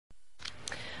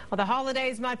Well, the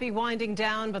holidays might be winding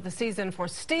down, but the season for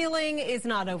stealing is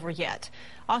not over yet.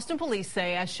 Austin police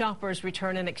say as shoppers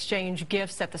return and exchange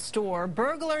gifts at the store,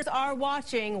 burglars are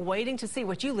watching, waiting to see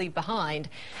what you leave behind.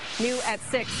 New at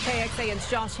 6,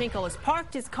 KXAN's Josh Hinkle has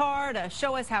parked his car to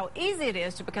show us how easy it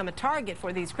is to become a target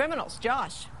for these criminals.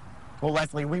 Josh. Well,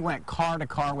 Leslie, we went car to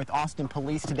car with Austin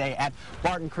police today at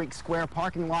Barton Creek Square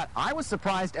parking lot. I was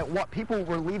surprised at what people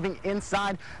were leaving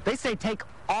inside. They say take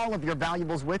all of your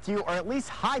valuables with you, or at least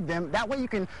hide them. That way you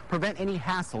can prevent any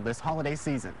hassle this holiday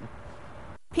season.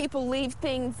 People leave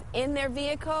things in their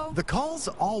vehicle. The calls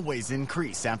always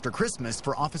increase after Christmas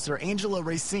for Officer Angela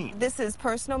Racine. This is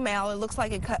personal mail. It looks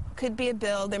like it could be a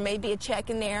bill. There may be a check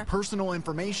in there. Personal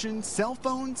information, cell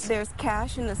phones. There's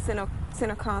cash in the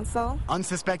center console.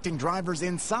 Unsuspecting drivers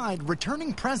inside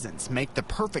returning presents make the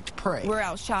perfect prey. We're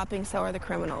out shopping, so are the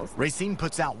criminals. Racine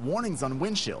puts out warnings on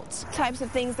windshields. Types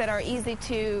of things that are easy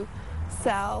to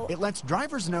sell. It lets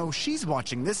drivers know she's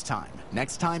watching this time.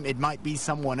 Next time, it might be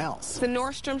someone else. The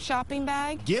Nordstrom shopping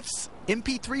bag. Gifts,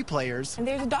 MP3 players. And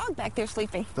there's a dog back there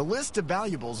sleeping. The list of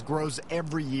valuables grows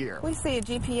every year. We see a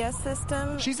GPS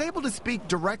system. She's able to speak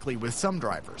directly with some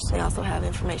drivers. They also have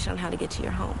information on how to get to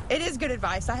your home. It is good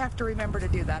advice. I have to remember to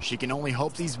do that. She can only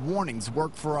hope these warnings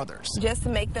work for others. Just to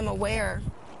make them aware.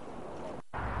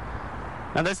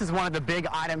 Now, this is one of the big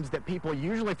items that people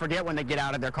usually forget when they get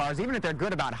out of their cars, even if they're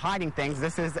good about hiding things.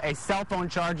 This is a cell phone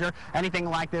charger, anything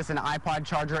like this, an iPod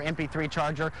charger, MP3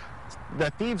 charger.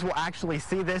 The thieves will actually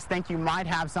see this, think you might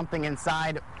have something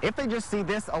inside. If they just see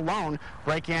this alone,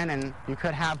 break in, and you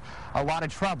could have a lot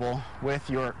of trouble with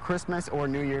your Christmas or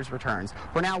New Year's returns.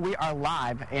 For now, we are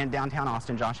live in downtown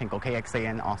Austin. Josh Hinkle,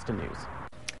 KXAN Austin News.